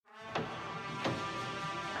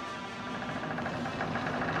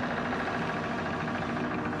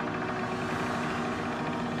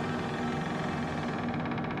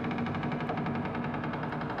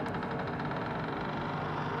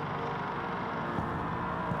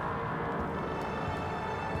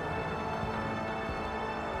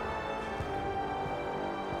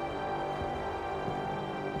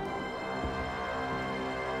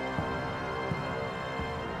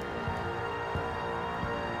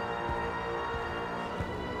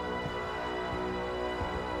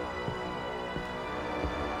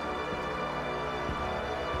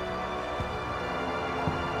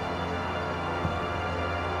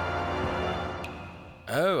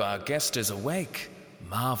our guest is awake.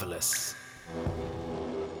 Marvelous.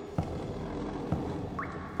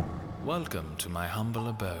 Welcome to my humble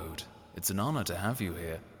abode. It's an honor to have you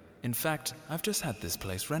here. In fact, I've just had this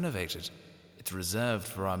place renovated. It's reserved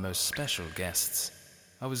for our most special guests.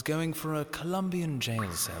 I was going for a Colombian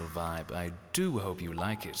jail cell vibe. I do hope you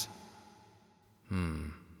like it.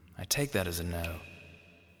 I take that as a no.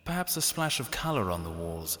 Perhaps a splash of color on the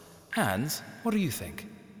walls. Hans, what do you think?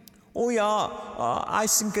 Oh ja, I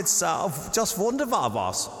think it's just wunderbar,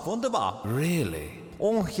 boss. Wunderbar. Really?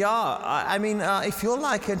 Oh yeah, I mean, if you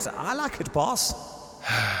like it, I like it, boss.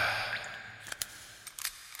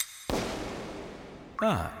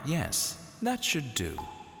 Yes, that should do.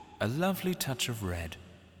 A lovely touch of red.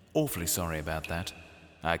 Awfully sorry about that.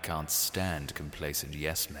 I can't stand complacent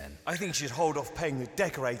yes-men. I think you should hold off paying the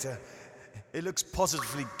decorator. It looks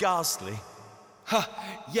positively ghastly.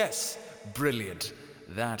 Yes, brilliant.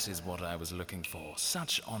 That is what I was looking for.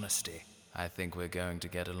 Such honesty. I think we're going to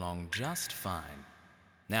get along just fine.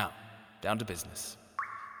 Now, down to business.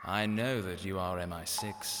 I know that you are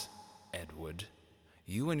MI6, Edward.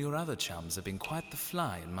 You and your other chums have been quite the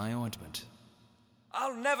fly in my ointment.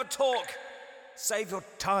 I'll never talk. Save your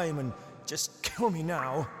time and just kill me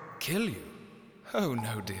now. Kill you? Oh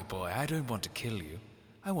no, dear boy, I don't want to kill you.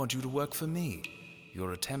 I want you to work for me.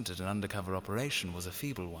 Your attempt at an undercover operation was a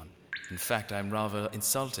feeble one. In fact, I'm rather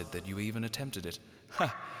insulted that you even attempted it.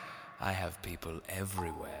 I have people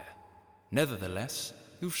everywhere. Nevertheless,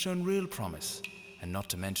 you've shown real promise, and not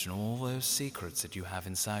to mention all those secrets that you have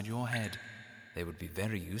inside your head. They would be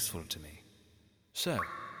very useful to me. So,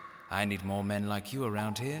 I need more men like you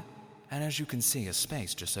around here, and as you can see, a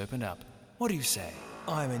space just opened up. What do you say?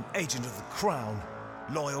 I'm an agent of the Crown,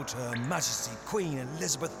 loyal to Her Majesty Queen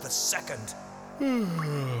Elizabeth II.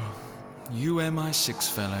 You MI6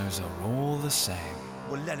 fellows are all the same.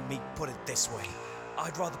 Well, let me put it this way.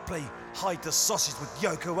 I'd rather play hide the sausage with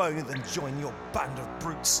Yoko Ono than join your band of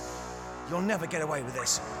brutes. You'll never get away with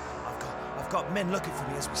this. I've got men looking for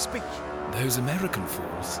me as we speak. Those American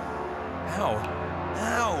fools. How?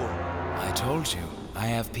 I told you, I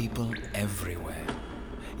have people everywhere.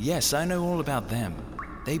 Yes, I know all about them.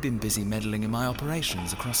 They've been busy meddling in my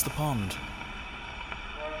operations across the pond.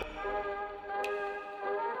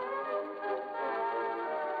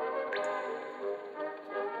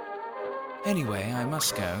 Anyway, I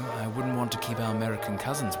must go. I wouldn't want to keep our American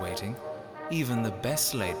cousins waiting. Even the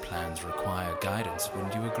best laid plans require guidance,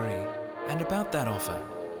 wouldn't you agree? And about that offer,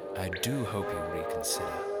 I do hope you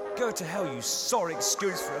reconsider. Go to hell, you sorry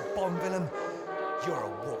excuse for a Bond villain. You're a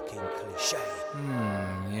walking cliché.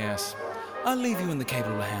 Yes. I'll leave you in the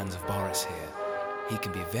capable hands of Boris here. He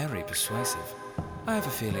can be very persuasive. I have a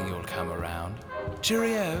feeling you'll come around.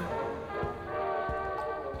 Cheerio!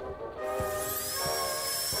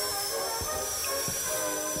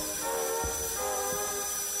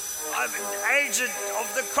 I'm an agent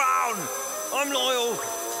of the Crown. I'm loyal.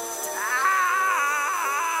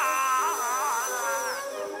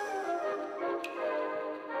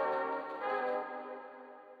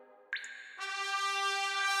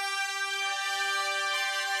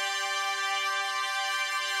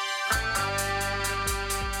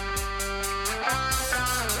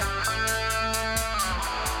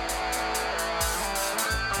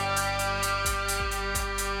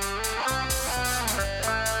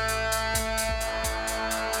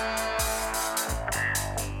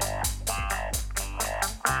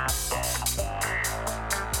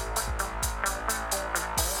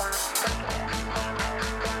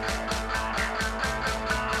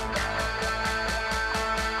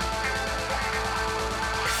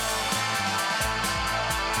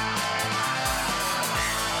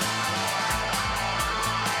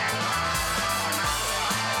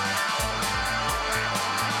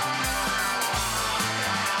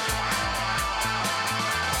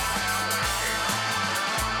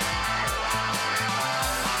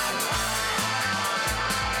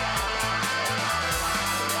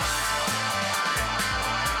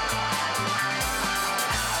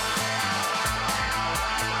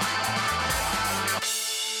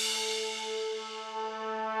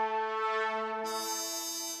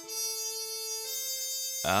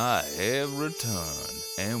 I have returned,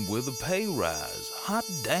 and with a pay rise. Hot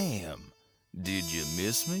damn. Did you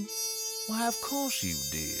miss me? Why, of course you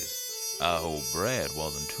did. I hope Brad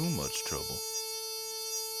wasn't too much trouble.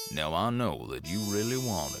 Now I know that you really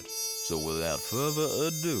want it, so without further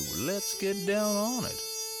ado, let's get down on it.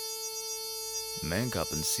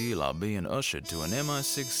 Mancop and Seal are being ushered to an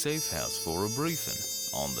MI6 safe house for a briefing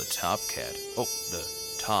on the Tophat. Oh, the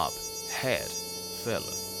Top Hat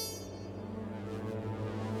fella.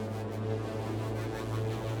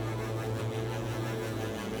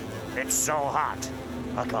 It's so hot.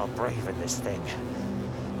 I can't breathe in this thing.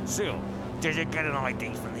 Sil, did you get an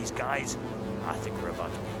ID from these guys? I think we're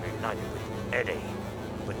about to be reunited with Eddy,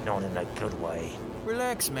 but not in a good way.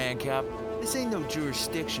 Relax, Mancop. This ain't no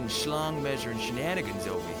jurisdiction schlong measuring shenanigans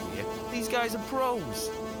over here. These guys are pros.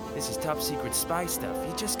 This is top secret spy stuff.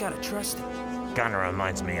 You just gotta trust it. Kinda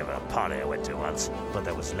reminds me of a party I went to once, but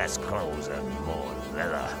there was less clothes and more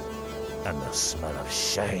leather. And the smell of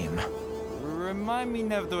shame. Remind me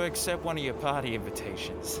never to accept one of your party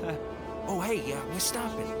invitations. Oh, hey, we're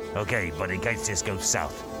stopping. Okay, but in case this goes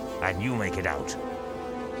south, and you make it out,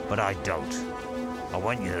 but I don't, I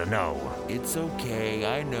want you to know. It's okay,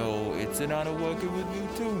 I know. It's an honor working with you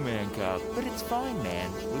too, Mancop. But it's fine, man.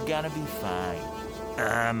 We're gonna be fine.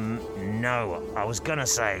 No. I was gonna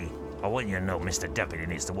say, I want you to know Mr. Deputy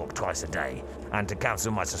needs to walk twice a day, and to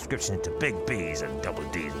cancel my subscription to Big B's and Double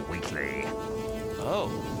D's weekly. Oh.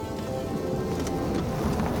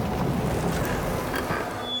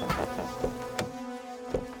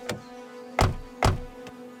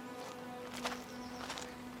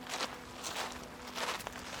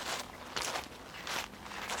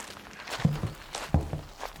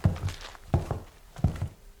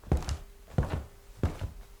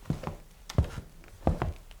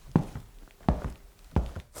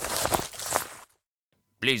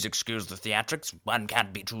 Please excuse the theatrics. One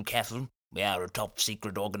can't be too careful. We are a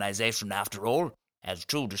top-secret organization, after all. As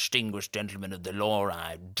two distinguished gentlemen of the law,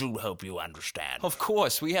 I do hope you understand. Of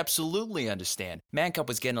course, we absolutely understand. Mancop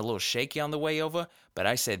was getting a little shaky on the way over, but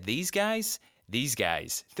I said these guys,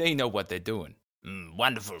 they know what they're doing.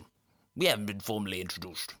 Wonderful. We haven't been formally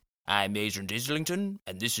introduced. I'm Agent Islington,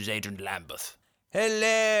 and this is Agent Lambeth.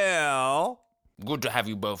 Hello? Good to have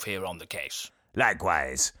you both here on the case.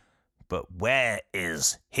 Likewise. But where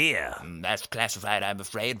is here? That's classified, I'm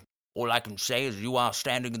afraid. All I can say is you are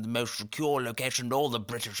standing in the most secure location in all the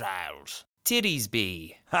British Isles.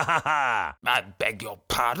 Tittiesby. Ha ha ha! I beg your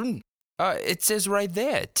pardon? It says right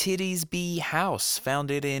there, Tittiesby House,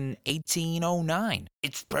 founded in 1809.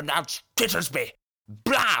 It's pronounced Tittersby.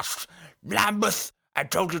 Blast! Lambeth, I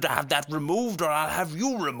told you to have that removed or I'll have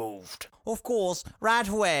you removed. Of course, right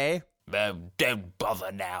away. Oh, don't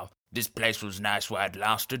bother now. This place was nice while it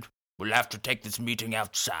lasted. We'll have to take this meeting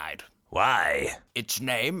outside. Why? Its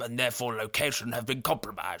name and therefore location have been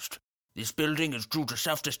compromised. This building is due to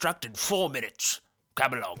self-destruct in 4 minutes.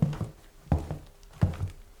 Come along.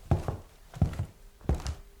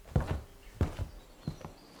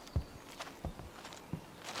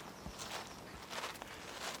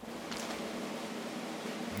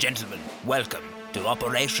 Gentlemen, welcome to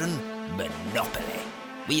Operation Monopoly.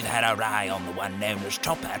 We've had our eye on the one known as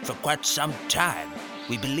Tophat for quite some time.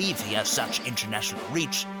 We believe he has such international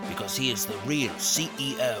reach because he is the real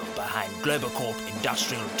CEO behind Globocorp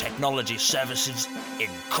Industrial Technology Services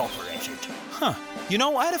Incorporated. Huh. You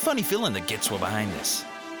know, I had a funny feeling the Gits were behind this.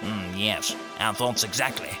 Yes, our thoughts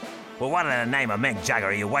exactly. Well, what in the name of Mick Jagger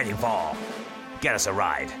are you waiting for? Get us a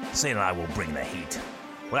ride. Sin and I will bring the heat.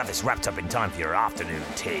 We'll have this wrapped up in time for your afternoon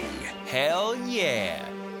tea. Hell yeah.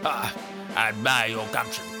 I admire your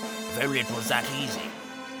gumption. If only it was that easy.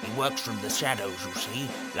 He works from the shadows, you see,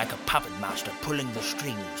 like a puppet master pulling the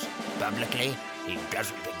strings. Publicly, he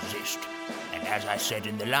doesn't exist. And as I said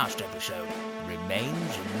in the last episode,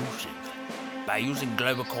 remains elusive. By using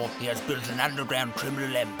Globocorp, he has built an underground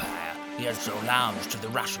criminal empire. He has sold arms to the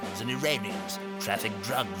Russians and Iranians, trafficked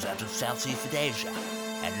drugs out of Southeast Asia,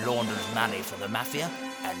 and launders money for the Mafia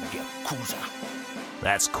and Yakuza.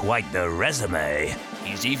 That's quite the resume.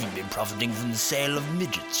 He's even been profiting from the sale of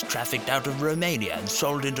midgets trafficked out of Romania and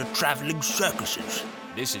sold into traveling circuses.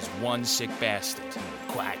 This is one sick bastard.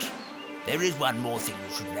 Quite. There is one more thing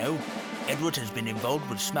you should know. Edward has been involved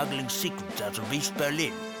with smuggling secrets out of East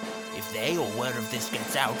Berlin. If they or word of this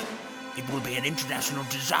gets out, it will be an international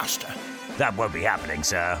disaster. That won't be happening,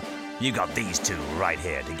 sir. You got these two right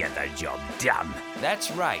here to get the job done. That's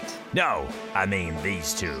right. No, I mean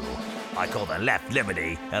these two. I call the left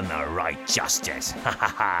liberty and the right justice. Ha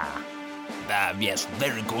ha ha. Yes,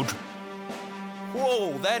 very good.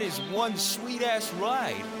 Whoa, that is one sweet-ass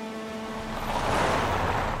ride.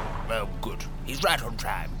 Oh, good. He's right on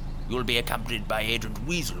time. You'll be accompanied by Agent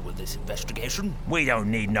Weasel with this investigation. We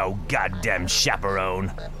don't need no goddamn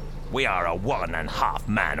chaperone. We are a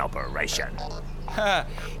 1.5-man operation. Ha,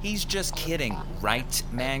 he's just kidding, right,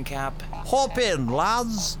 Mancop? Hop in,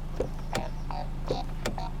 lads.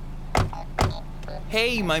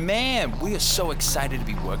 Hey, my man, we are so excited to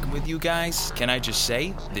be working with you guys. Can I just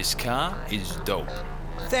say, this car is dope.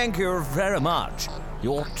 Thank you very much.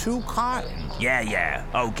 You're too kind. Yeah.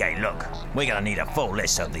 Okay, look. We're gonna need a full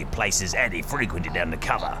list of the places Eddy frequented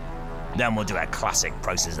undercover. Then we'll do a classic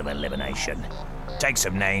process of elimination. Take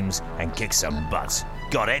some names and kick some butts.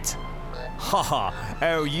 Got it? Ha!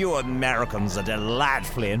 Oh, you Americans are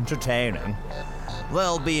delightfully entertaining.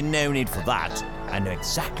 There'll be no need for that. I know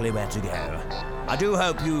exactly where to go. I do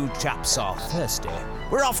hope you chaps are thirsty.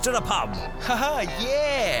 We're off to the pub. Haha,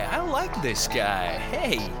 yeah, I like this guy.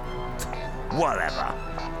 Hey. Whatever.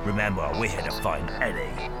 Remember, we're here to find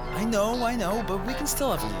Eddy. I know, but we can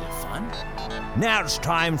still have a little fun. Now it's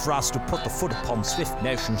time for us to put the foot upon swift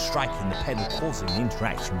motion, striking the pedal, causing the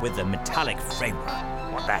interaction with the metallic framework.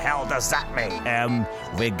 What the hell does that mean?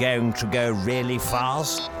 We're going to go really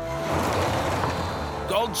fast.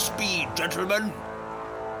 Godspeed, gentlemen.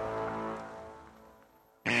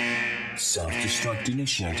 Self-destruct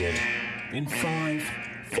initiated. In 5,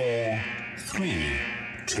 4, 3,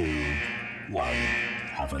 2, 1.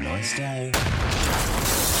 Have a nice day.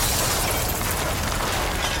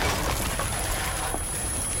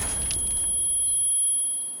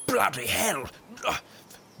 Bloody hell.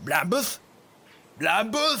 Lambeth?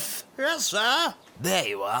 Lambeth? Yes, sir. There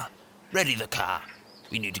you are. Ready the car.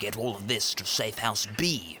 We need to get all of this to Safe House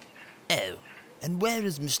B. Oh, and where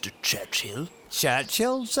is Mr. Churchill?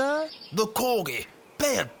 Churchill, sir? The corgi.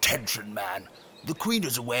 Pay attention, man. The Queen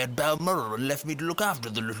is away at Balmoral and left me to look after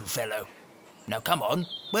the little fellow. Now come on,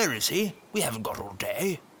 where is he? We haven't got all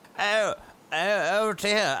day. Oh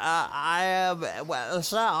dear. Well,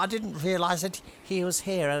 sir, I didn't realise that he was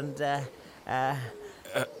here and,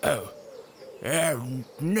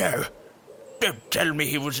 No. Don't tell me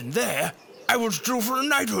he wasn't there. I was due for a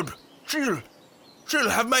knighthood. She'll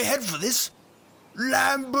have my head for this.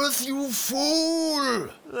 Lambeth, you fool!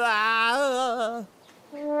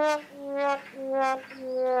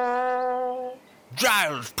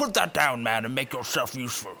 Giles, put that down, man, and make yourself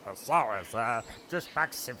useful. Sorry, sir. Just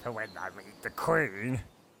maxing for when I meet the Queen.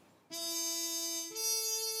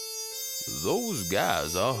 Those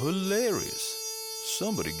guys are hilarious.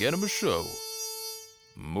 Somebody get him a show.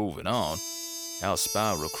 Moving on, our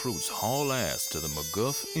spy recruits haul ass to the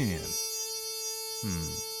McGuff Inn.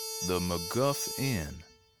 The McGuff Inn.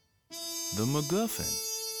 The MacGuffin.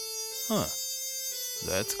 Huh.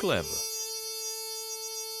 That's clever.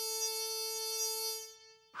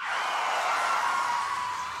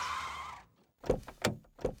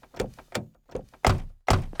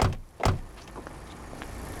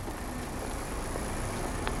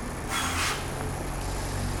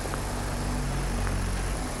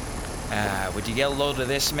 Would you get a load of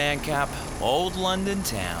this, Mancop? Old London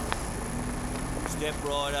town. Step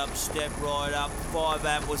right up, 5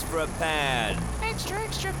 apples for £1.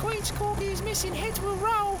 Extra, Queen's corgi is missing, heads will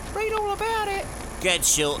roll. Read all about it.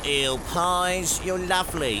 Get your eel pies, your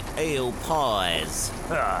lovely eel pies.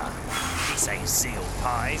 These ain't seal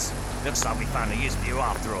pies. Looks like we found a use for you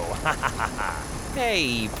after all.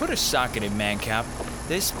 Hey, put a sock in it, Mancop.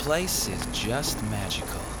 This place is just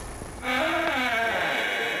magical.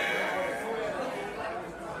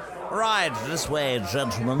 Right this way,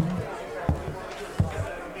 gentlemen.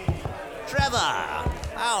 Trevor,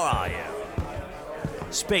 how are you?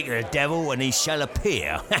 Speak to the devil and he shall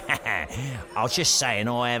appear. I was just saying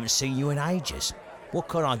I haven't seen you in ages. What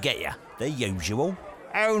can I get you? The usual?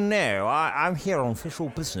 Oh no, I'm here on official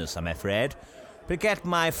business, I'm afraid. But get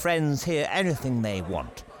my friends here anything they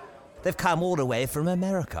want. They've come all the way from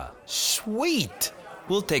America. Sweet!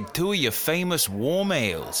 We'll take 2 of your famous warm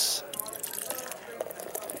ales.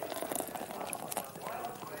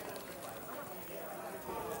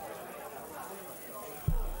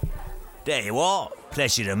 There you are.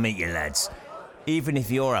 Pleasure to meet you, lads. Even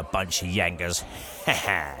if you're a bunch of yankers.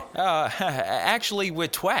 Actually, we're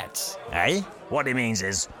twats. Eh? What he means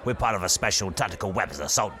is, we're part of a special tactical weapons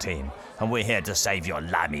assault team, and we're here to save your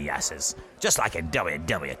limey asses. Just like in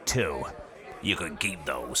WW2. You can keep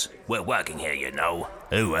those. We're working here, you know.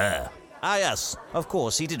 Ah yes, of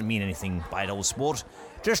course, he didn't mean anything by it, old sport.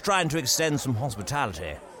 Just trying to extend some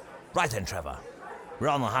hospitality. Right then, Trevor. We're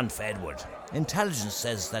on the hunt for Edward. Intelligence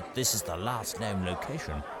says that this is the last known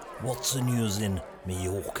location. What's the news in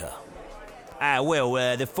Mallorca?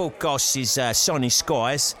 The forecast is sunny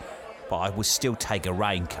skies, but I would still take a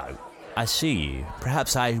raincoat. I see.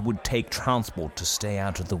 Perhaps I would take transport to stay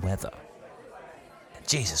out of the weather.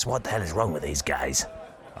 Jesus, what the hell is wrong with these guys?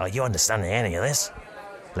 Are you understanding any of this?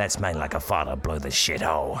 Let's make like a father blow this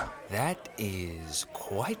shithole. That is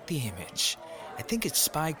quite the image. I think it's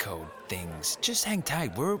spy code things. Just hang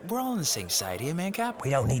tight. We're all on the same side here, Mancop. We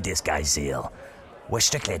don't need this guy's zeal. We're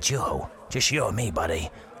strictly a duo. Just you and me, buddy.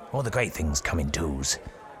 All the great things come in twos.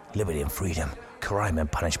 Liberty and freedom, crime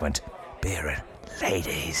and punishment, beer and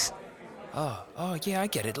ladies. Oh, yeah, I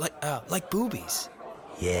get it. Like boobies.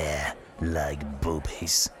 Yeah, like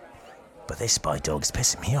boobies. But this spy dog's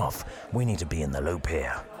pissing me off. We need to be in the loop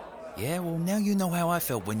here. Yeah, well, now you know how I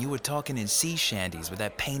felt when you were talking in sea shanties with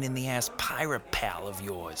that pain-in-the-ass pirate pal of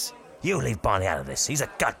yours. You leave Barney out of this. He's a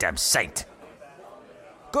goddamn saint.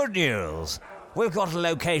 Good news. We've got a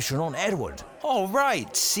location on Edward. All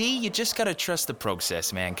right, see? You just gotta trust the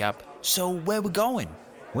process, Mancop. So, where we going?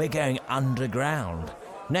 We're going underground.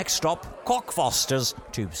 Next stop, Cockfoster's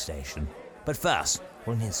tube station. But first,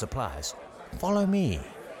 we'll need supplies. Follow me.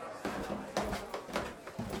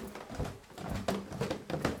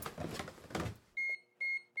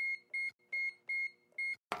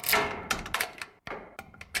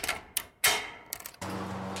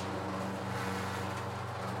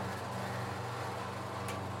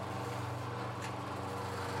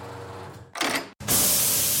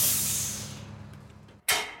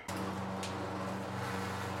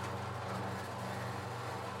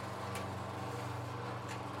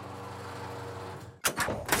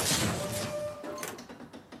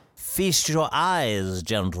 Feast your eyes,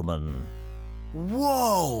 gentlemen.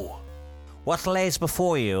 Whoa! What lays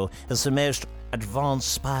before you is the most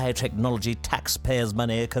advanced spy technology taxpayers'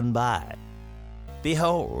 money can buy.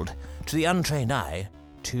 Behold, to the untrained eye,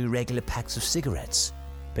 2 regular packs of cigarettes.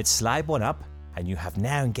 But slide one up, and you have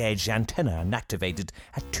now engaged the antenna and activated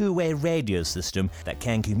a 2-way radio system that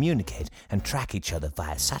can communicate and track each other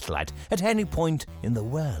via satellite at any point in the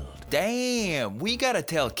world. Damn, we gotta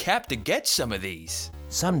tell Cap to get some of these.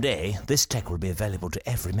 Someday, this tech will be available to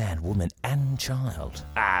every man, woman, and child.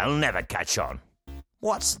 I'll never catch on.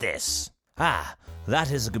 What's this?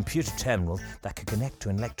 That is a computer terminal that can connect to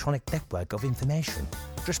an electronic network of information.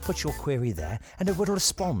 Just put your query there and it will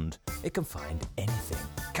respond. It can find anything.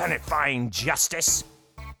 Can it find justice?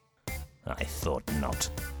 I thought not.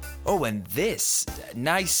 Oh, and this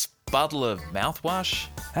nice bottle of mouthwash?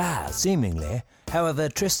 Seemingly. However,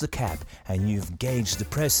 twist the cap and you've gauged the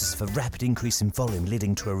process of a rapid increase in volume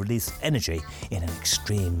leading to a release of energy in an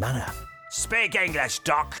extreme manner. Speak English,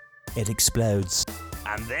 Doc. It explodes.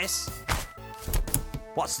 And this?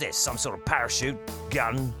 What's this? Some sort of parachute,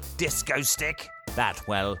 gun, disco stick?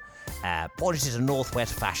 Point it in a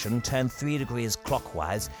northwest fashion, turn 3 degrees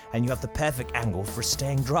clockwise, and you have the perfect angle for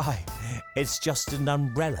staying dry. It's just an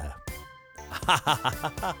umbrella.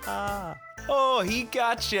 Oh, he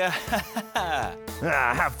gotcha.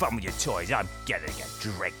 Have fun with your toys. I'm getting a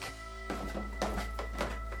drink.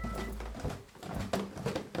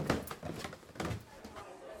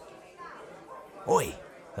 Oi.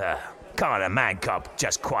 Can't a Mancop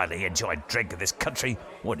just quietly enjoy a drink in this country?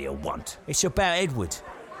 What do you want? It's about Edward.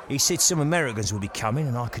 He said some Americans would be coming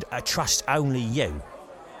and I could trust only you.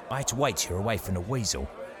 I had to wait till you're away from the weasel.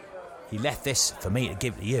 He left this for me to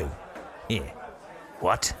give to you. Here.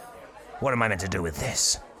 What? What am I meant to do with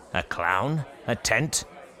this? A clown? A tent?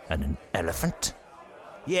 And an elephant?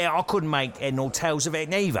 Yeah, I couldn't make head nor tails of it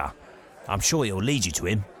neither. I'm sure it'll lead you to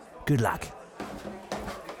him. Good luck.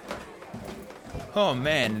 Oh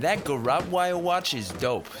man, that garrote wire watch is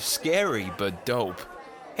dope. Scary, but dope.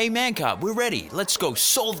 Hey Mancop, we're ready. Let's go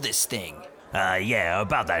solve this thing. Yeah,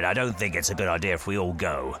 about that, I don't think it's a good idea if we all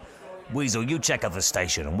go. Weasel, you check out the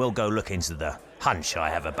station and we'll go look into the hunch I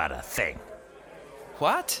have about a thing.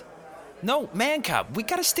 What? No, Mancop, we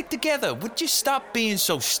gotta stick together. Would you stop being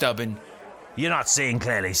so stubborn? You're not seeing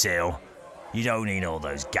clearly, Seal. You don't need all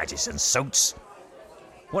those gadgets and suits.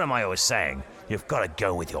 What am I always saying? You've got to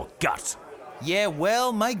go with your gut. Yeah,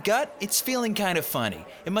 well, my gut, it's feeling kind of funny.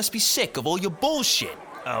 It must be sick of all your bullshit.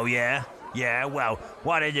 Oh, yeah? Yeah, well,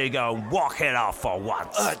 why don't you go and walk it off for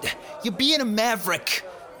once? You're being a maverick.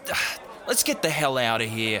 Let's get the hell out of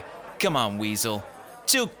here. Come on, Weasel.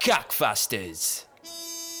 2 cockfosters.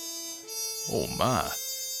 Oh my,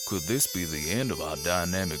 could this be the end of our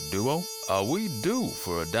dynamic duo? Are we due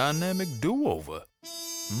for a dynamic do-over?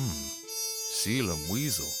 Seal and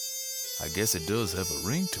Weasel. I guess it does have a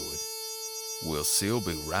ring to it. Will Seal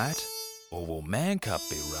be right? Or will Mancop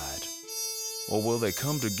be right? Or will they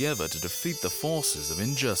come together to defeat the forces of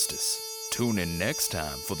injustice? Tune in next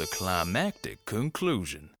time for the climactic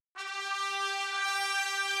conclusion.